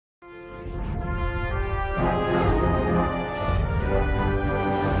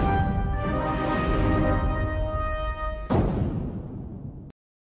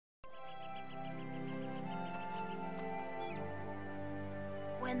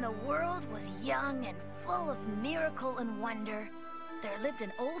When the world was young and full of miracle and wonder, there lived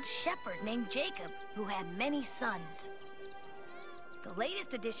an old shepherd named Jacob who had many sons. The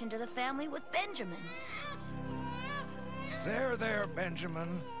latest addition to the family was Benjamin. There,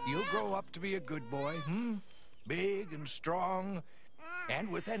 Benjamin. You'll grow up to be a good boy, Big and strong. And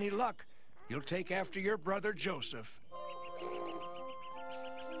with any luck, you'll take after your brother Joseph.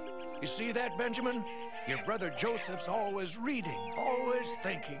 You see that, Benjamin? Your brother Joseph's always reading, always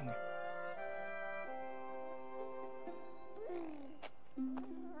thinking.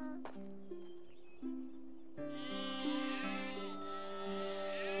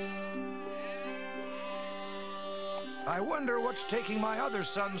 I wonder what's taking my other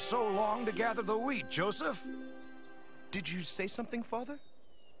sons so long to gather the wheat, Joseph? Did you say something, Father?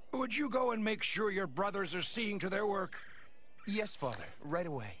 Would you go and make sure your brothers are seeing to their work? Yes, Father. Right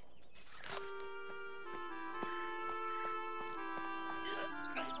away.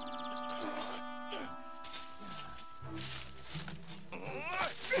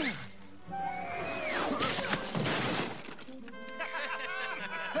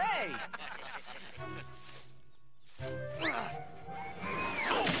 Hey!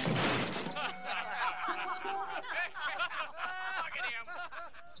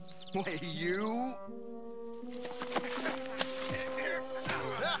 Wait, you?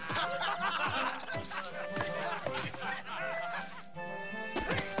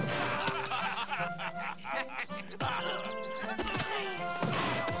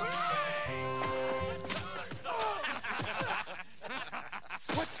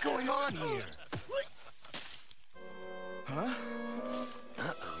 What's going on here? Huh?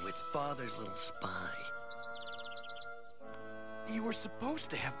 Uh-oh, it's Father's little spy. You were supposed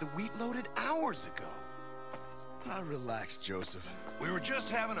to have the wheat loaded hours ago. Relax, Joseph. We were just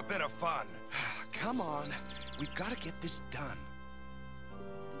having a bit of fun. Come on. We've got to get this done.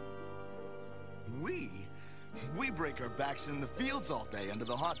 We break our backs in the fields all day under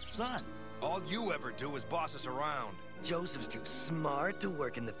the hot sun. All you ever do is boss us around. Joseph's too smart to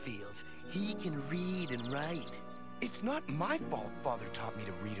work in the fields. He can read and write. It's not my fault Father taught me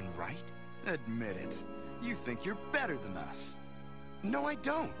to read and write. Admit it. You think you're better than us. No, I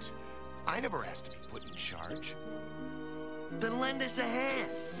don't. I never asked to be put in charge. Then lend us a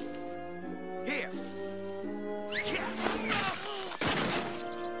hand. Here.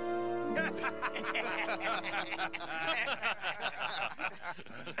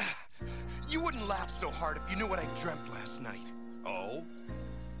 You wouldn't laugh so hard if you knew what I dreamt last night. Oh?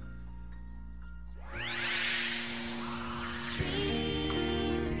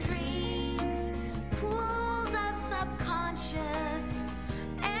 Dreams, pools of subconscious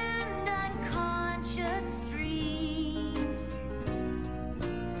and unconscious streams.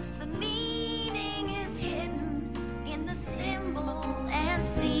 The meaning is hidden in the symbols and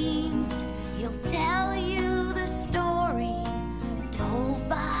scenes. He'll tell you the story told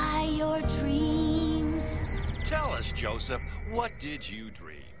by your dreams. Tell us, Joseph, what did you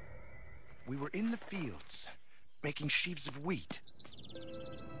dream? We were in the fields, making sheaves of wheat.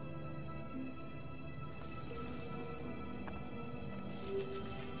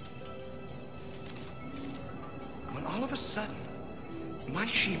 When all of a sudden, my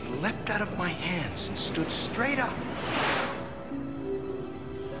sheaf leapt out of my hands and stood straight up.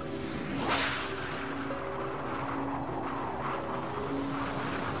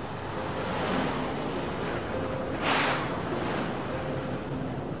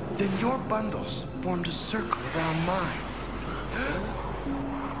 Then your bundles formed a circle around mine.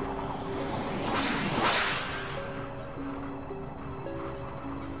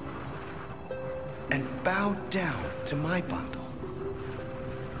 And bowed down to my bundle.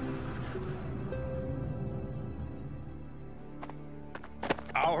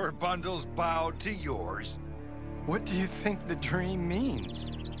 Our bundles bowed to yours. What do you think the dream means?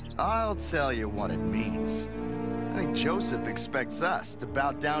 I'll tell you what it means. I think Joseph expects us to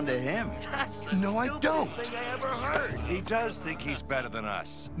bow down to him. That's the No, I don't. stupidest thing I ever heard. He does think he's better than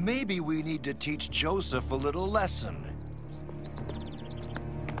us. Maybe we need to teach Joseph a little lesson.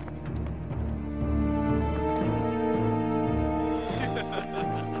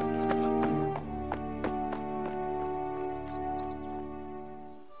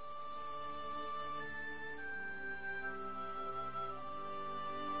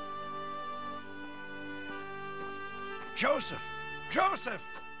 Joseph! Joseph!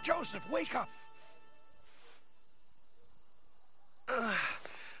 Joseph, wake up!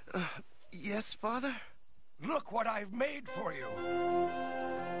 Yes, Father? Look what I've made for you.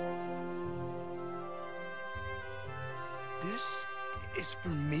 This is for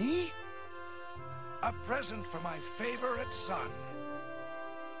me? A present for my favorite son.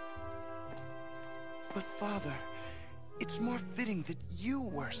 But, Father, it's more fitting that you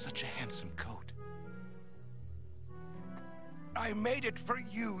wear such a handsome coat. I made it for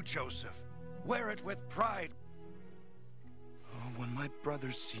you, Joseph. Wear it with pride. Oh, when my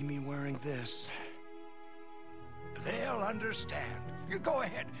brothers see me wearing this... They'll understand. You go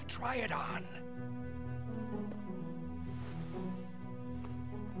ahead, try it on.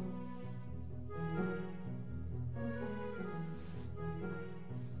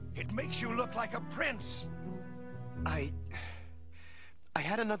 It makes you look like a prince. I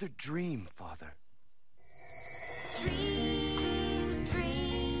had another dream, Father. Dreams,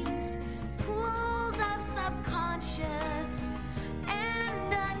 dreams, pools of subconscious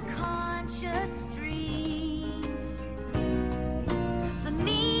and unconscious streams. The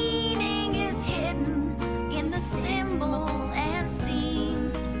meaning is hidden in the symbols and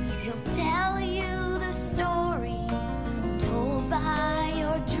scenes. He'll tell you the story told by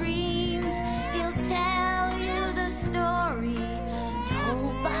your dreams. He'll tell you the story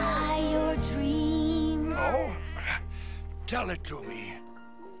told by your dreams. Oh, tell it to me.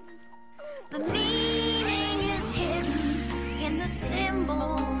 The meaning is hidden in the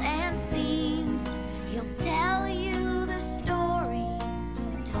symbols and scenes. He'll tell you the story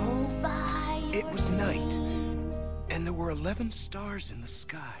told by your It was night, dreams. and there were 11 stars in the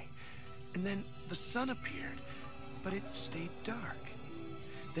sky. And then the sun appeared, but it stayed dark.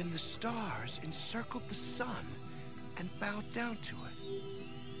 Then the stars encircled the sun and bowed down to it.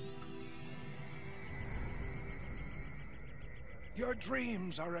 Your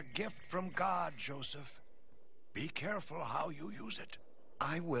dreams are a gift from God, Joseph. Be careful how you use it.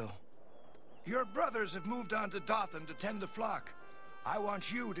 I will. Your brothers have moved on to Dothan to tend the flock. I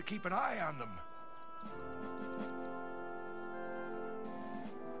want you to keep an eye on them.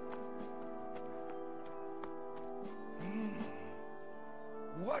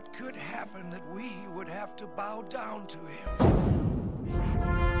 What could happen that we would have to bow down to him?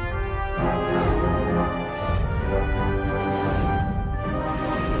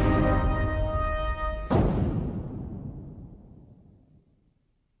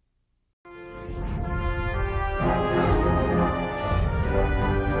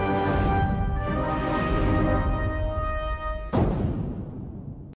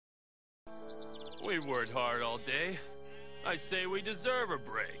 We worked hard all day. I say we deserve a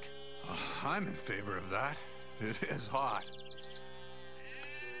break. I'm in favor of that. It is hot.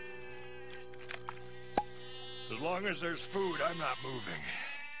 As long as there's food, I'm not moving.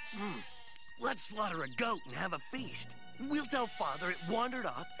 Let's slaughter a goat and have a feast. We'll tell Father it wandered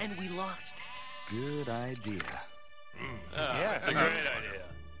off and we lost it. Good idea. That's a great idea.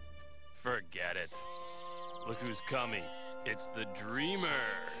 Forget it. Look who's coming. It's the Dreamer.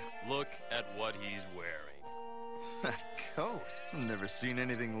 Look at what he's wearing. That coat. I've never seen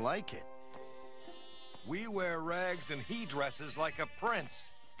anything like it. We wear rags and he dresses like a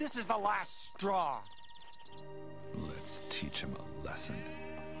prince. This is the last straw. Let's teach him a lesson.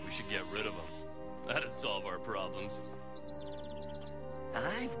 We should get rid of him. That'd solve our problems.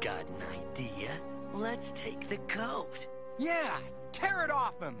 I've got an idea. Let's take the coat. Yeah, tear it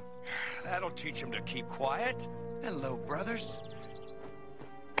off him. That'll teach him to keep quiet. Hello, brothers.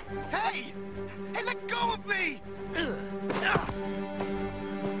 Hey! Hey, let go of me!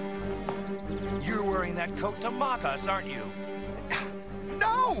 You're wearing that coat to mock us, aren't you?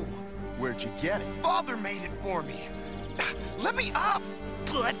 No! Where'd you get it? Father made it for me. Let me up!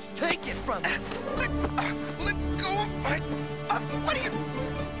 Let's take it from him. Let go of my... what are you...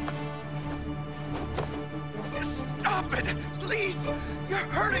 Stop it! Please! You're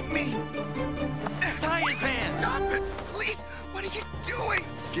hurting me! Tie his hands. Stop it! Please! What are you doing?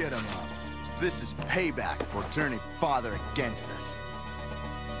 Get him up. This is payback for turning Father against us.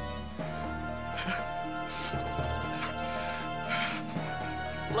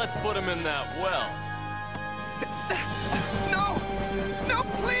 Let's put him in that well. No! No,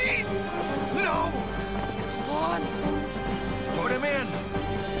 please! No! One! Put him in!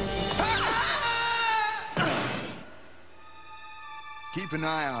 Keep an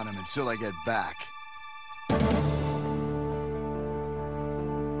eye on him until I get back.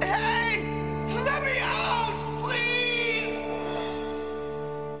 Hey! Let me out! Please!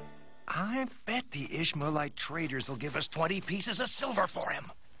 I bet the Ishmaelite traders will give us 20 pieces of silver for him.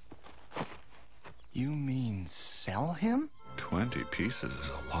 You mean sell him? 20 pieces is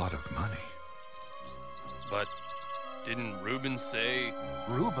a lot of money. But didn't Reuben say...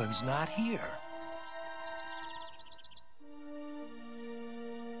 Reuben's not here.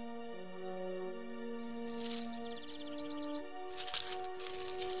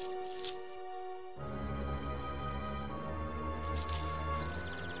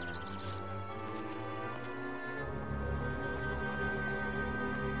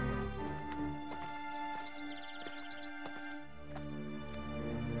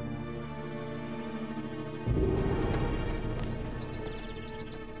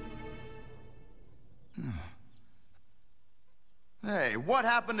 Hey, what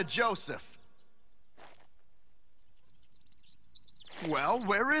happened to Joseph? Well,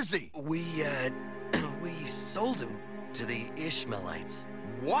 where is he? We sold him to the Ishmaelites.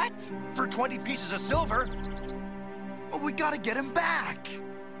 What? For 20 pieces of silver? Oh, we gotta get him back.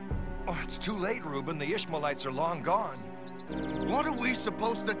 Oh, it's too late, Reuben. The Ishmaelites are long gone. What are we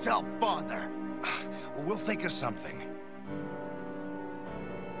supposed to tell Father? We'll think of something.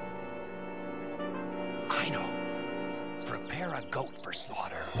 I know. Prepare a goat for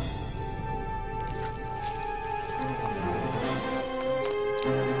slaughter.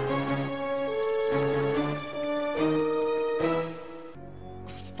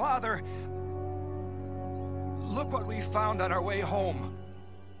 Father, look what we found on our way home.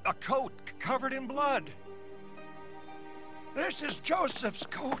 A coat covered in blood. This is Joseph's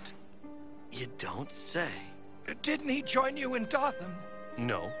coat. You don't say. Didn't he join you in Dothan?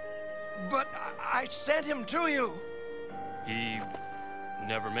 No, But I sent him to you. he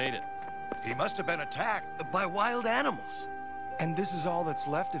never made it. He must have been attacked. By wild animals. And this is all that's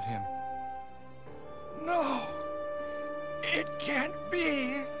left of him. No, it can't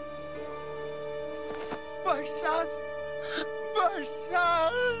be. My son! My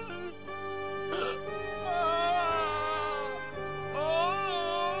son!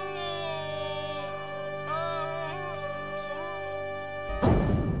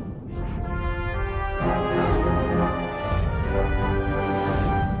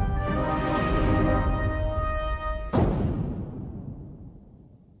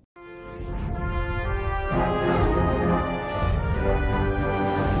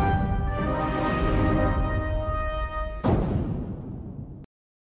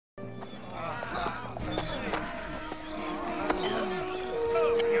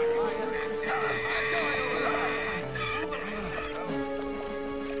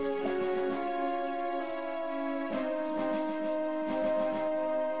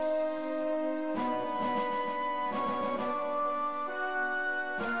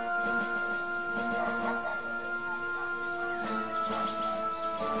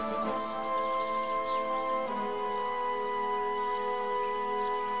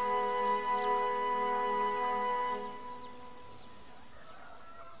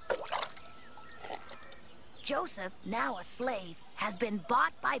 Joseph, now a slave, has been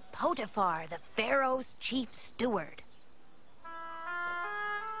bought by Potiphar, the Pharaoh's chief steward.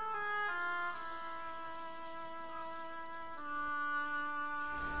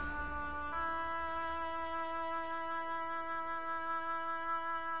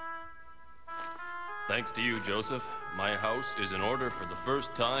 Thanks to you, Joseph, my house is in order for the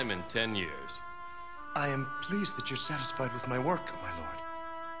first time in 10 years. I am pleased that you're satisfied with my work, my lord.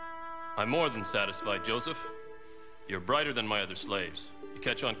 I'm more than satisfied, Joseph. You're brighter than my other slaves. You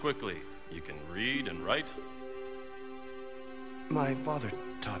catch on quickly. You can read and write. My father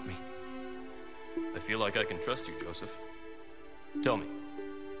taught me. I feel like I can trust you, Joseph. Tell me,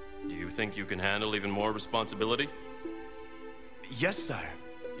 do you think you can handle even more responsibility? Yes, sire.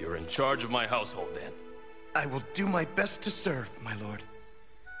 You're in charge of my household, then. I will do my best to serve, my lord.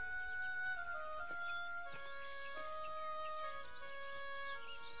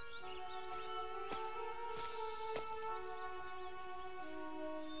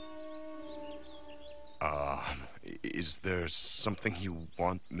 Is there something you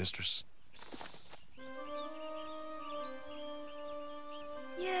want, mistress?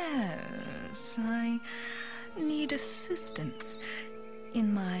 Yes, I need assistance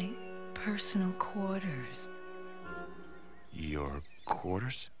in my personal quarters. Your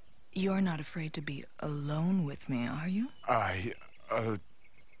quarters? You're not afraid to be alone with me, are you?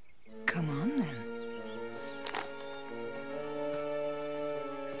 Come on, then.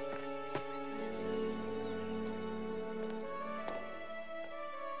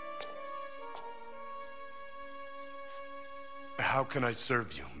 How can I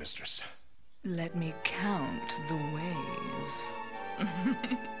serve you, mistress? Let me count the ways.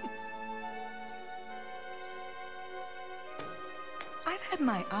 I've had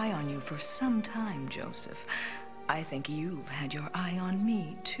my eye on you for some time, Joseph. I think you've had your eye on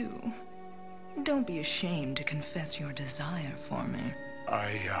me, too. Don't be ashamed to confess your desire for me.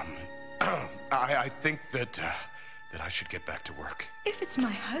 I think that I should get back to work. If it's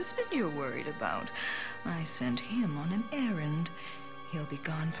my husband you're worried about, I sent him on an errand. He'll be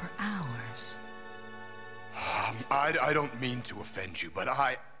gone for hours. I don't mean to offend you, but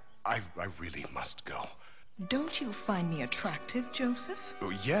I really must go. Don't you find me attractive, Joseph? Oh,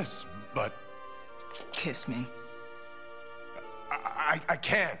 yes, but Kiss me. I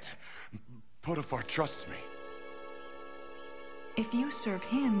can't. Potiphar trusts me. If you serve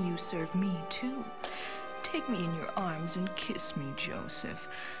him, you serve me, too. Take me in your arms and kiss me, Joseph.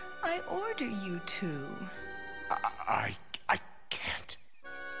 I order you to. I can't.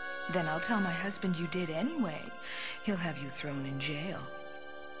 Then I'll tell my husband you did anyway. He'll have you thrown in jail.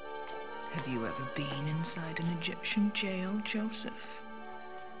 Have you ever been inside an Egyptian jail, Joseph?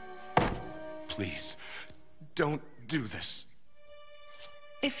 Please, don't do this.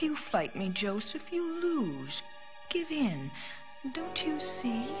 If you fight me, Joseph, you lose. Give in. Don't you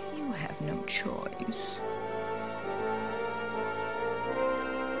see? You have no choice.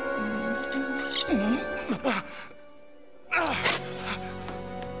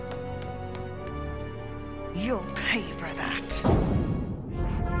 You'll pay for that.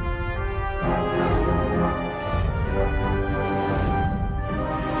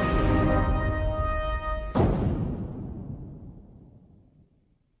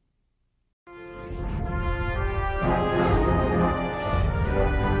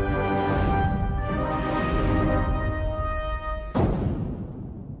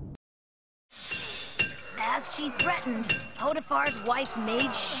 As she threatened, Potiphar's wife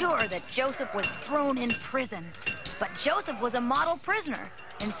made sure that Joseph was thrown in prison. But Joseph was a model prisoner,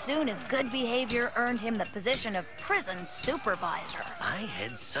 and soon his good behavior earned him the position of prison supervisor. I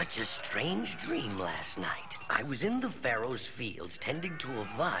had such a strange dream last night. I was in the Pharaoh's fields tending to a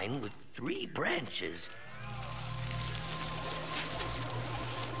vine with 3 branches.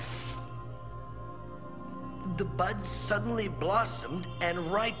 The buds suddenly blossomed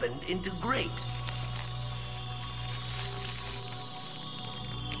and ripened into grapes.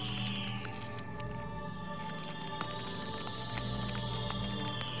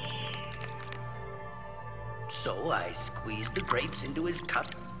 So I squeezed the grapes into his cup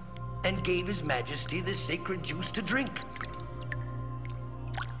and gave His Majesty the sacred juice to drink.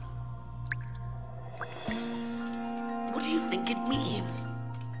 What do you think it means?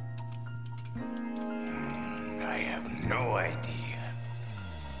 I have no idea.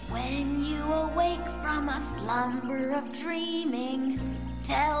 When you awake from a slumber of dreaming,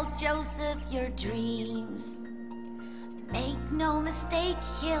 tell Joseph your dreams. Make no mistake,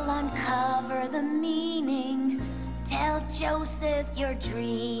 he'll uncover the meaning. Tell Joseph your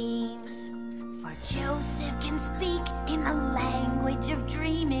dreams. For Joseph can speak in the language of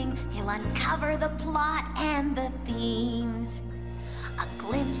dreaming. He'll uncover the plot and the themes. A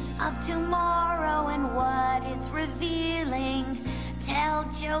glimpse of tomorrow and what it's revealing. Tell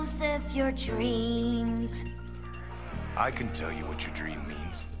Joseph your dreams. I can tell you what your dream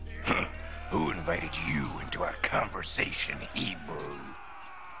means. Who invited you into our conversation, Hebrew?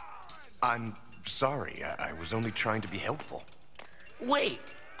 I'm sorry. I was only trying to be helpful. Wait!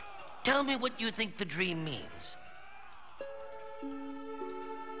 Tell me what you think the dream means.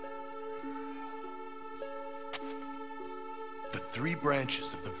 The 3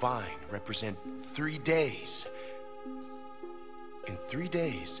 branches of the vine represent 3 days. In 3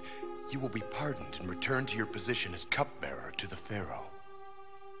 days, you will be pardoned and returned to your position as cupbearer to the Pharaoh.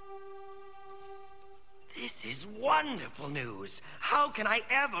 This is wonderful news. How can I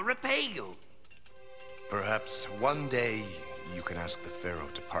ever repay you? Perhaps one day you can ask the Pharaoh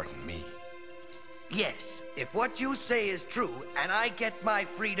to pardon me. Yes, if what you say is true and I get my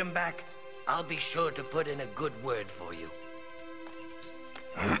freedom back, I'll be sure to put in a good word for you.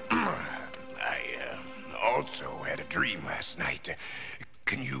 I also had a dream last night.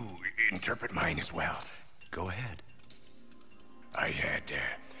 Can you interpret mine as well? Go ahead. I had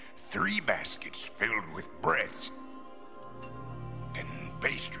 3 baskets filled with breads and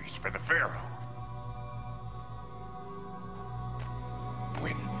pastries for the Pharaoh.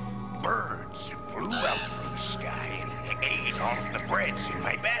 When birds flew out from the sky and ate all of the breads in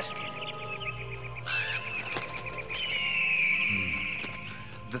my basket.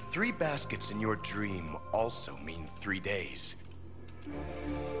 The 3 baskets in your dream also mean 3 days.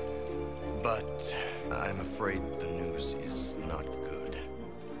 But I'm afraid the news is not good.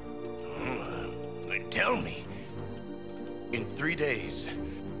 Tell me. In 3 days,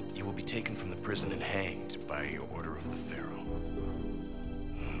 you will be taken from the prison and hanged by order of the Pharaoh.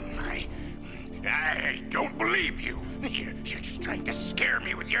 I don't believe you. You're just trying to scare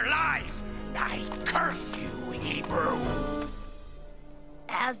me with your lies. I curse you, Hebrew.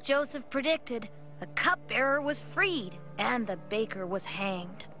 As Joseph predicted, the cupbearer was freed and the baker was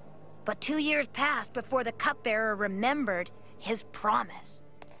hanged. But 2 years passed before the cupbearer remembered his promise.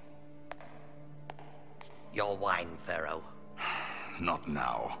 Your wine, Pharaoh. Not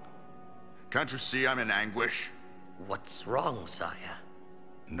now. Can't you see I'm in anguish? What's wrong, sire?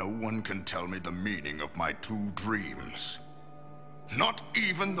 No one can tell me the meaning of my 2 dreams. Not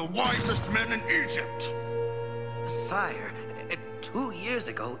even the wisest men in Egypt. Sire, 2 years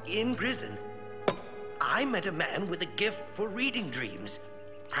ago, in prison, I met a man with a gift for reading dreams.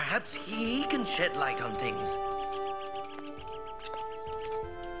 Perhaps he can shed light on things.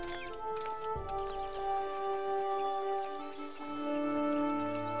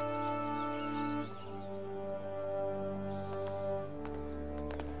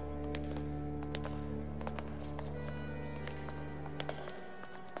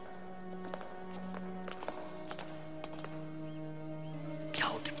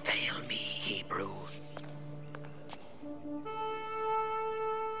 Don't fail me, Hebrew.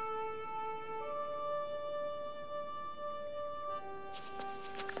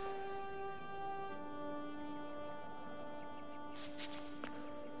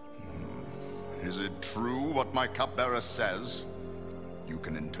 Is it true what my cupbearer says? You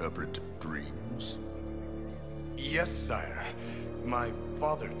can interpret dreams? Yes, sire. My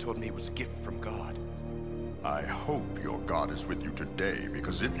father told me it was a gift from God. I hope your God is with you today,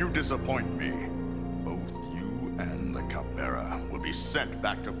 because if you disappoint me, both you and the cupbearer will be sent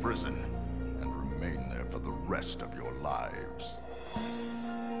back to prison and remain there for the rest of your lives.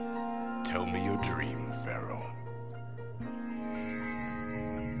 Tell me your dream, Pharaoh.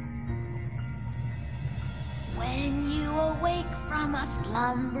 When you awake from a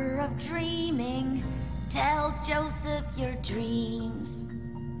slumber of dreaming, tell Joseph your dreams.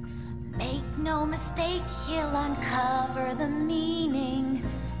 Make no mistake, he'll uncover the meaning.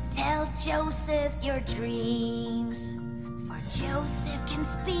 Tell Joseph your dreams. For Joseph can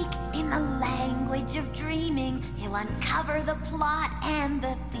speak in the language of dreaming. He'll uncover the plot and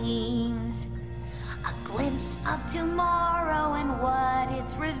the themes. A glimpse of tomorrow and what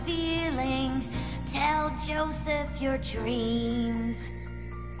it's revealing. Tell Joseph your dreams.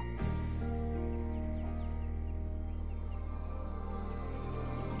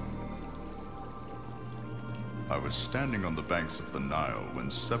 I was standing on the banks of the Nile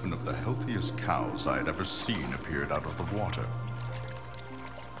when 7 of the healthiest cows I had ever seen appeared out of the water.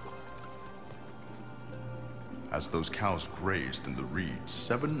 As those cows grazed in the reeds,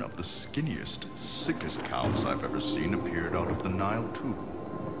 7 of the skinniest, sickest cows I've ever seen appeared out of the Nile too.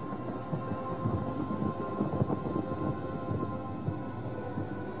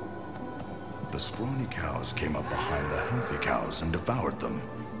 The scrawny cows came up behind the healthy cows and devoured them,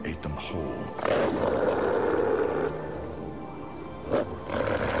 ate them whole.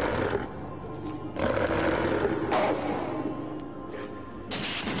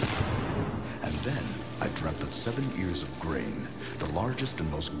 And then I dreamt that 7 ears of grain, the largest and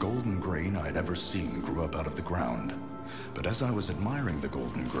most golden grain I had ever seen, grew up out of the ground. But as I was admiring the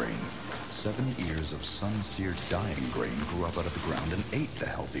golden grain, 7 ears of sun-seared dying grain grew up out of the ground and ate the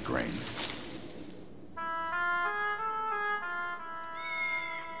healthy grain.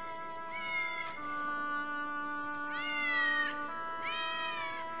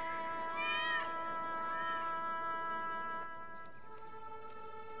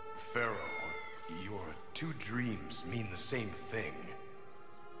 Pharaoh, your 2 dreams mean the same thing.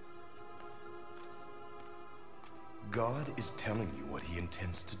 God is telling you what he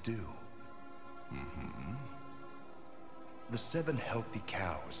intends to do. The 7 healthy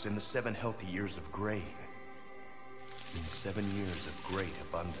cows and the 7 healthy ears of grain mean 7 years of great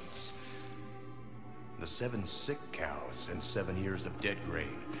abundance. The 7 sick cows and 7 ears of dead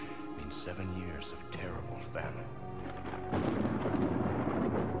grain mean 7 years of terrible famine.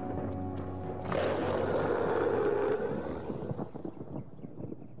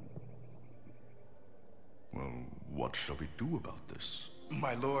 Well, what shall we do about this?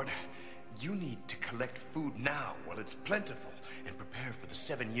 My lord, you need to collect food now while it's plentiful and prepare for the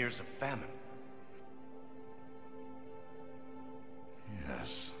 7 years of famine.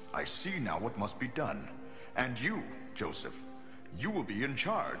 Yes, I see now what must be done. And you, Joseph, you will be in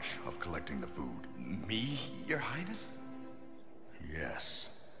charge of collecting the food. Me, your highness? Yes.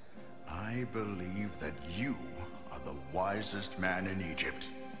 I believe that you are the wisest man in Egypt.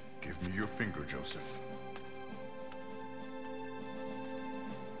 Give me your finger, Joseph.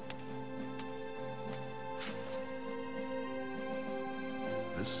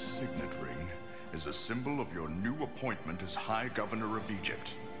 This signet ring is a symbol of your new appointment as High Governor of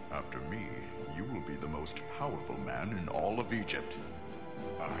Egypt. After me, you will be the most powerful man in all of Egypt.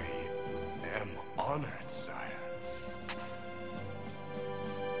 I am honored, sire.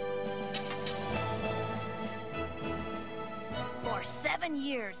 For 7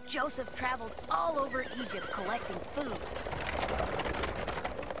 years, Joseph traveled all over Egypt collecting food.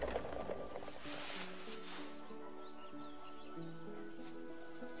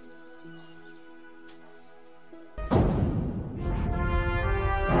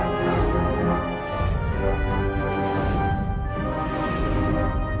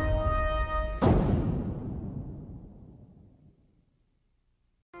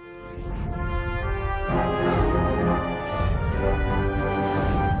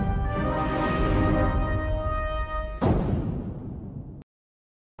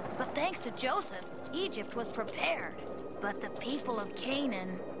 Thanks to Joseph, Egypt was prepared. But the people of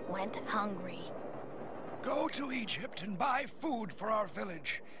Canaan went hungry. Go to Egypt and buy food for our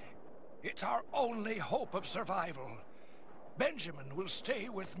village. It's our only hope of survival. Benjamin will stay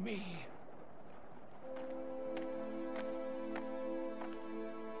with me.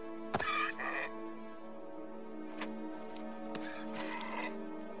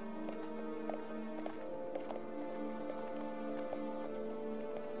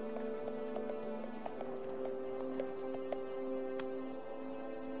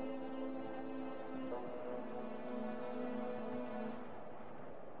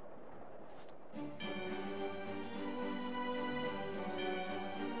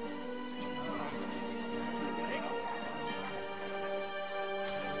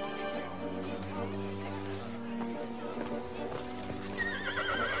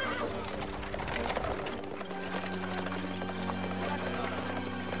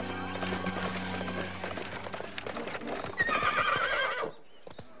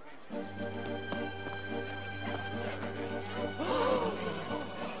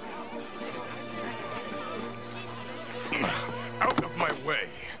 Out of my way.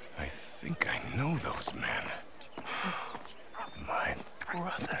 I think I know those men. My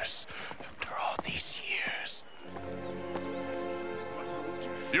brothers, after all these years.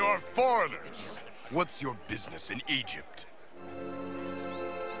 You're foreigners. What's your business in Egypt?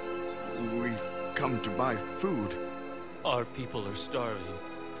 We've come to buy food. Our people are starving.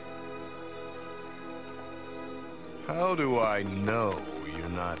 How do I know you're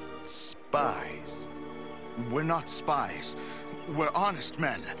not spies? We're not spies. We're honest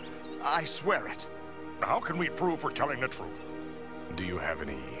men. I swear it. How can we prove we're telling the truth? Do you have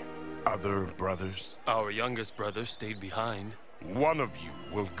any other brothers? Our youngest brother stayed behind. One of you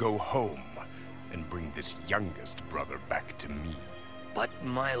will go home and bring this youngest brother back to me. But,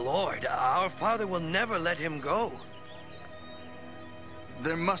 my lord, our father will never let him go.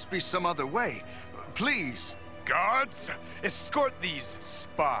 There must be some other way. Please. Guards, escort these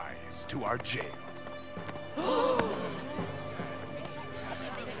spies to our jail.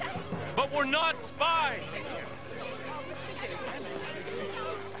 But we're not spies!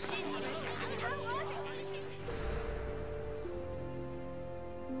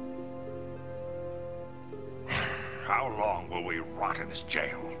 How long will we rot in this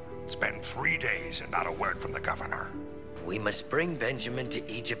jail? Spend 3 days and not a word from the governor. We must bring Benjamin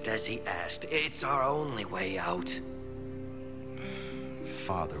to Egypt as he asked. It's our only way out.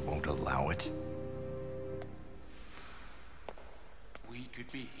 Father won't allow it. We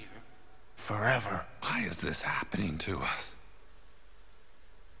could be here forever. Why is this happening to us?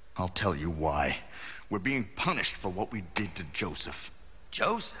 I'll tell you why. We're being punished for what we did to Joseph.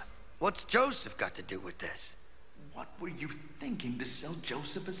 Joseph? What's Joseph got to do with this? What were you thinking to sell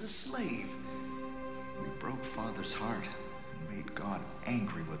Joseph as a slave? We broke Father's heart and made God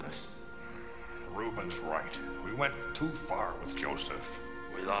angry with us. Reuben's right. We went too far with Joseph.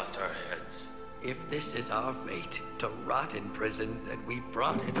 We lost our heads. If this is our fate, to rot in prison, then we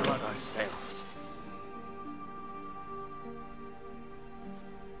brought it on ourselves.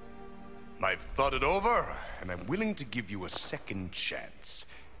 I've thought it over, and I'm willing to give you a second chance.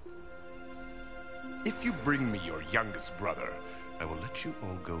 If you bring me your youngest brother, I will let you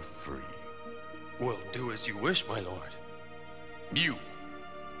all go free. We'll do as you wish, my lord. You,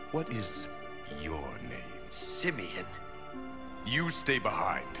 what is your name? Simeon. You stay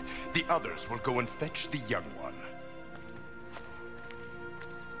behind. The others will go and fetch the young one.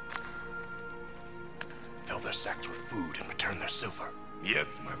 Fill their sacks with food and return their silver.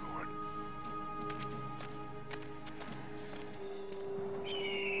 Yes, my lord.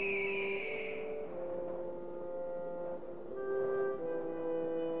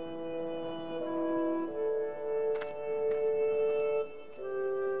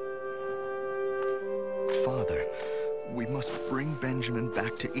 Father, we must bring Benjamin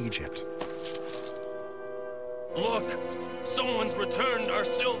back to Egypt. Look! Someone's returned our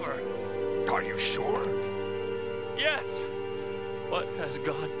silver! Are you sure? Yes! What has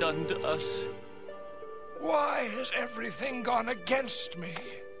God done to us? Why has everything gone against me?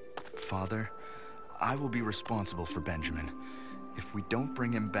 Father, I will be responsible for Benjamin. If we don't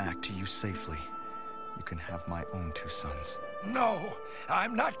bring him back to you safely, you can have my own 2 sons. No,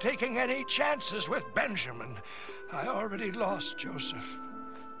 I'm not taking any chances with Benjamin. I already lost Joseph.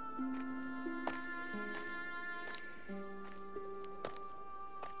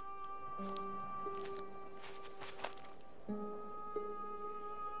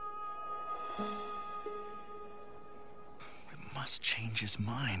 We must change his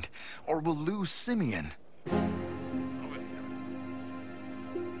mind, or we'll lose Simeon.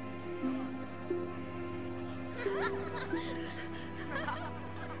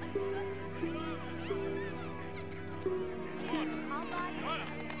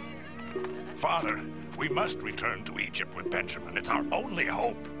 Father, we must return to Egypt with Benjamin. It's our only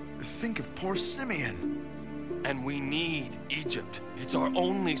hope. Think of poor Simeon. And we need Egypt. It's our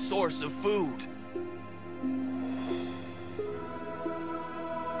only source of food.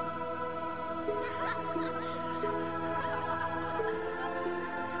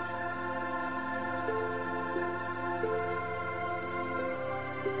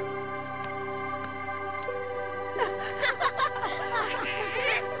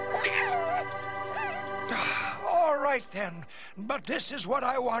 All right, then. But this is what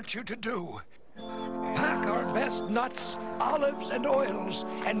I want you to do. Pack our best nuts, olives, and oils,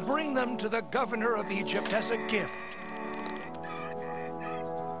 and bring them to the governor of Egypt as a gift.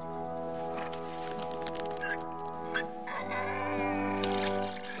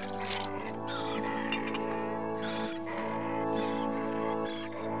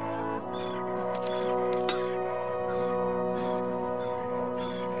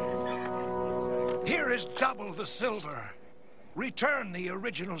 Here is double the silver. Return the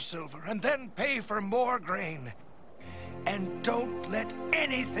original silver, and then pay for more grain. And don't let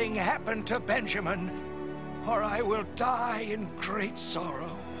anything happen to Benjamin, or I will die in great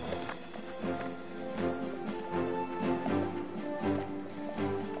sorrow.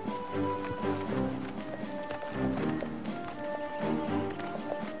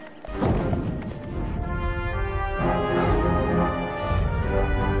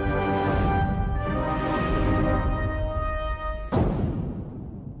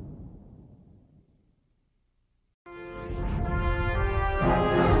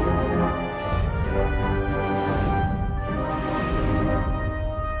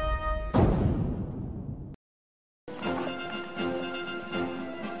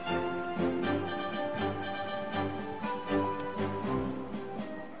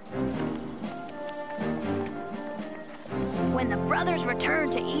 When the brothers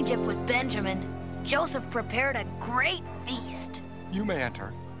returned to Egypt with Benjamin, Joseph prepared a great feast. You may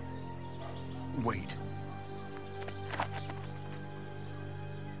enter. Wait.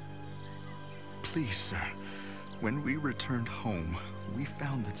 Please, sir. When we returned home, we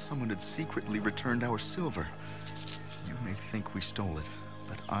found that someone had secretly returned our silver. You may think we stole it,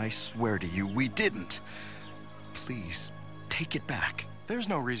 but I swear to you, we didn't. Please, take it back. There's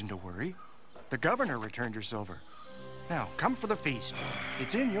no reason to worry. The governor returned your silver. Now, come for the feast.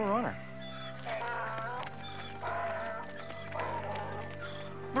 It's in your honor.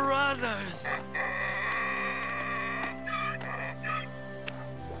 Brothers!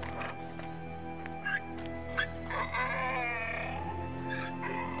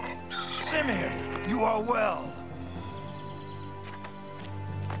 Simeon, you are well.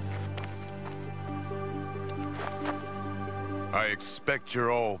 I expect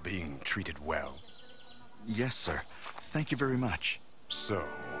you're all being treated well. Yes, sir. Thank you very much. So,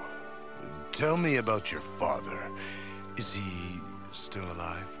 tell me about your father. Is he still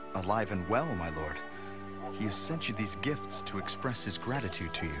alive? Alive and well, my lord. He has sent you these gifts to express his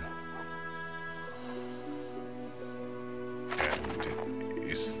gratitude to you. And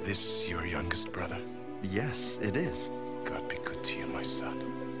is this your youngest brother? Yes, it is. God be good to you, my son.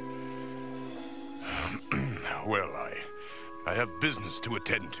 Well, I have business to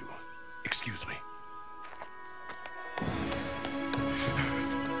attend to. Excuse me.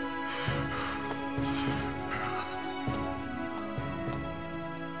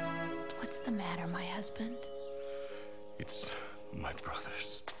 What's the matter, my husband? It's my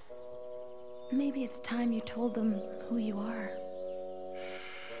brothers. Maybe it's time you told them who you are.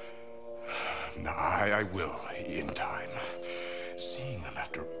 No, I will, in time. Seeing them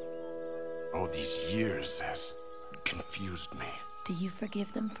after all these years has confused me. Do you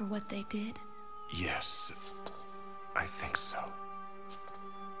forgive them for what they did? Yes, I think so.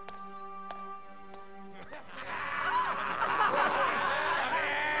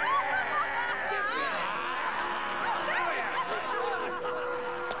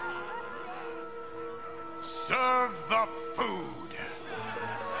 Serve the food!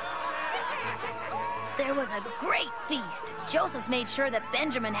 There was a great feast. Joseph made sure that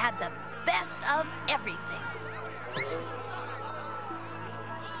Benjamin had the best of everything.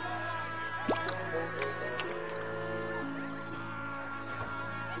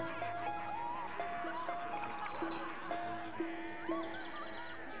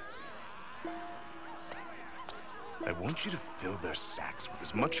 I want you to fill their sacks with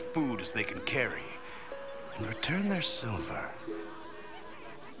as much food as they can carry, and return their silver.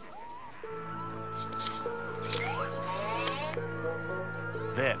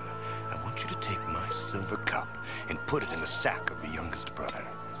 Then, I want you to take my silver cup and put it in the sack of the youngest brother.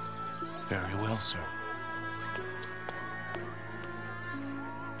 Very well, sir.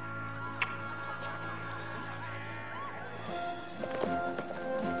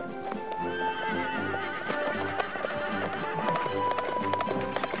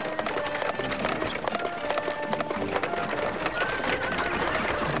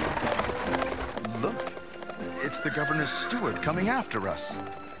 governor's steward coming after us.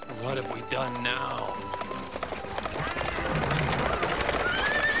 What have we done now?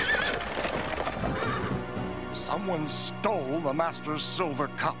 Someone stole the master's silver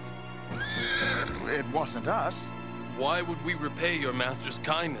cup. It wasn't us. Why would we repay your master's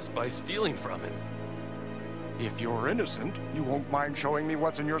kindness by stealing from him? If you're innocent, you won't mind showing me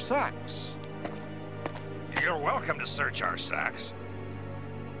what's in your sacks. You're welcome to search our sacks.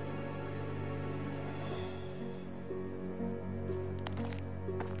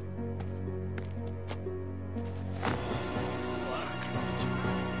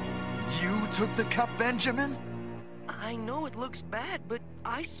 You took the cup, Benjamin? I know it looks bad, but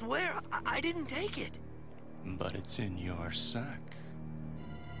I swear I didn't take it. But it's in your sack.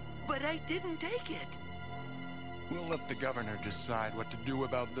 But I didn't take it. We'll let the governor decide what to do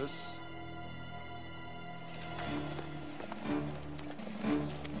about this.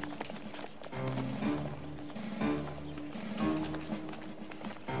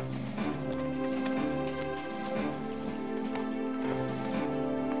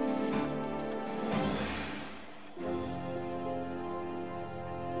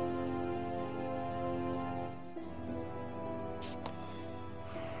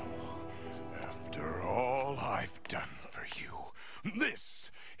 After all I've done for you,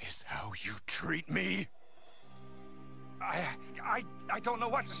 this is how you treat me? I don't know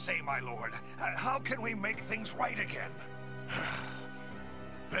what to say, my lord. How can we make things right again?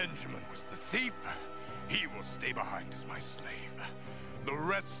 Benjamin was the thief. He will stay behind as my slave. The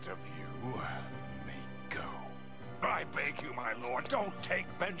rest of you may go. I beg you, my lord, don't take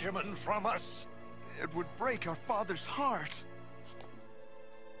Benjamin from us. It would break our father's heart.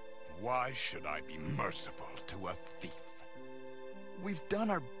 Why should I be merciful to a thief? We've done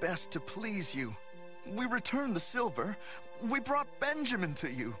our best to please you. We returned the silver. We brought Benjamin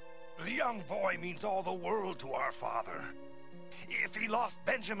to you. The young boy means all the world to our father. If he lost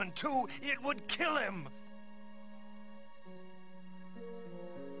Benjamin too, it would kill him.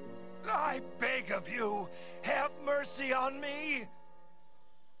 I beg of you, have mercy on me.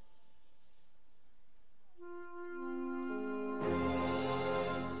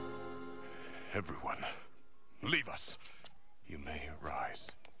 Everyone, leave us. You may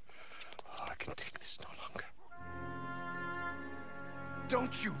rise. I can take this no longer.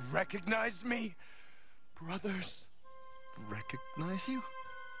 Don't you recognize me, brothers? Recognize you?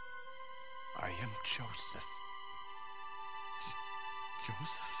 I am Joseph.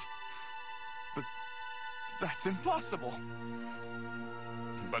 Joseph? But that's impossible.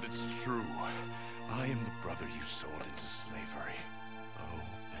 But it's true. I am the brother you sold into slavery. Oh,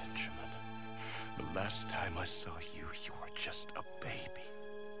 Benjamin. The last time I saw you, you were just a baby.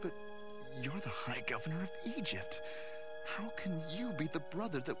 But you're the High Governor of Egypt. How can you be the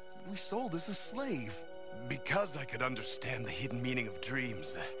brother that we sold as a slave? Because I could understand the hidden meaning of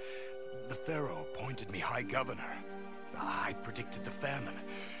dreams, the Pharaoh appointed me High Governor. I predicted the famine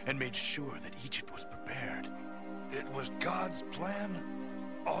and made sure that Egypt was prepared. It was God's plan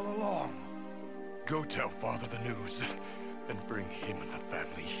all along. Go tell Father the news and bring him and the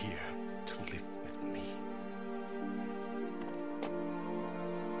family here to live with me.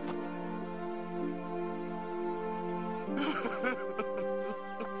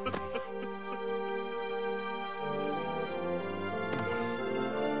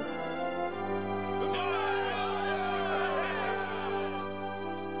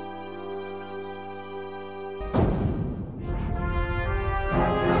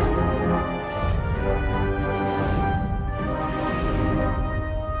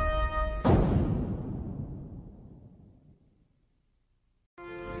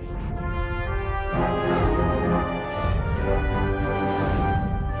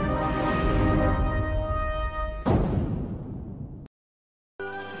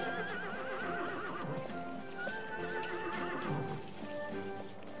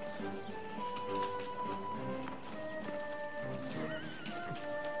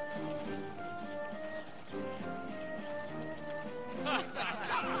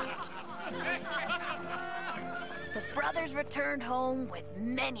 The brothers returned home with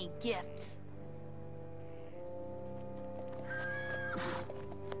many gifts.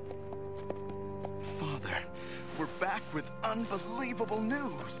 Father, we're back with unbelievable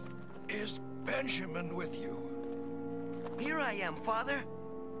news. Is Benjamin with you? Here I am, Father.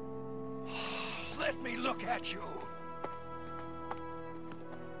 Let me look at you.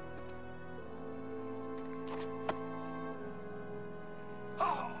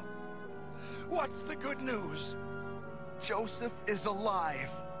 Oh, what's the good news? Joseph is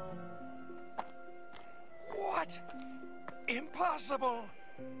alive. What? Impossible.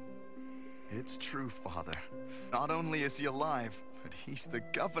 It's true, Father. Not only is he alive, but he's the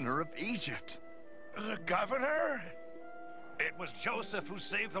governor of Egypt. The governor? It was Joseph who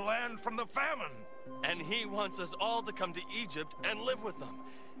saved the land from the famine. And he wants us all to come to Egypt and live with them.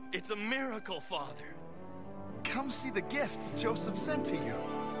 It's a miracle, Father. Come see the gifts Joseph sent to you.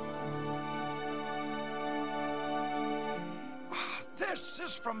 This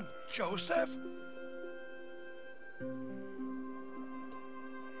is from Joseph?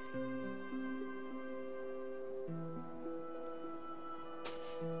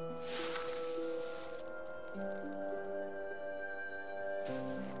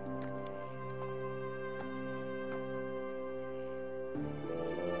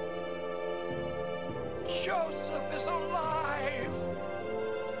 Joseph is alive!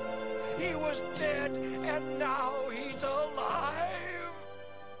 He was dead, and now he's alive!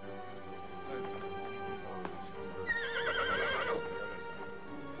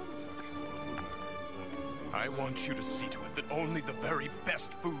 I want you to see to it that only the very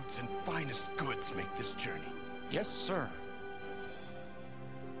best foods and finest goods make this journey. Yes, sir.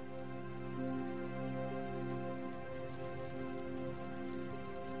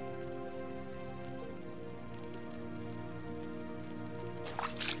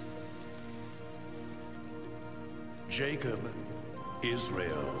 Jacob,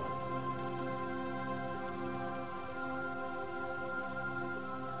 Israel.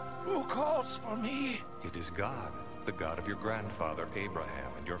 Who calls for me? It is God, the God of your grandfather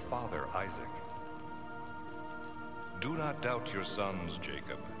Abraham and your father Isaac. Do not doubt your sons,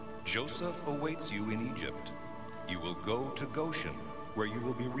 Jacob. Joseph awaits you in Egypt. You will go to Goshen, where you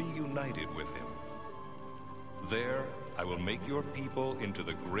will be reunited with him. There, I will make your people into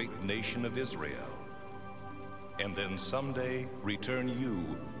the great nation of Israel, and then someday return you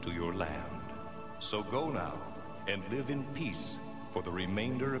to your land. So go now and live in peace for the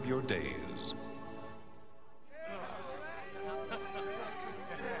remainder of your days.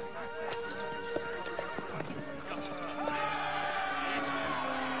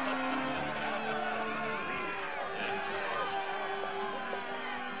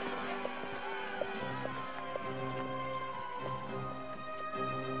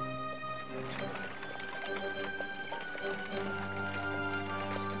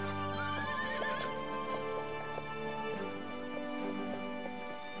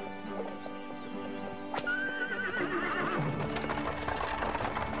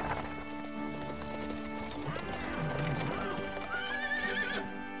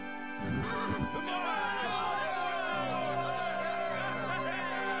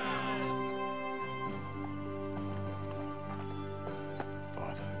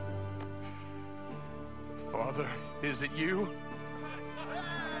 Father, is it you?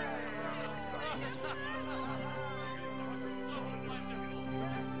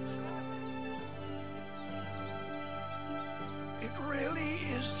 It really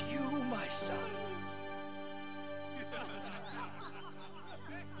is you, my son.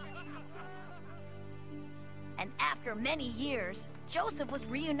 And after many years, Joseph was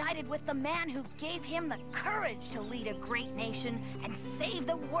reunited with the man who gave him the courage to lead a great nation and save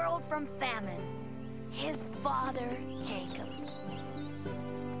the world from famine. His father, Jacob.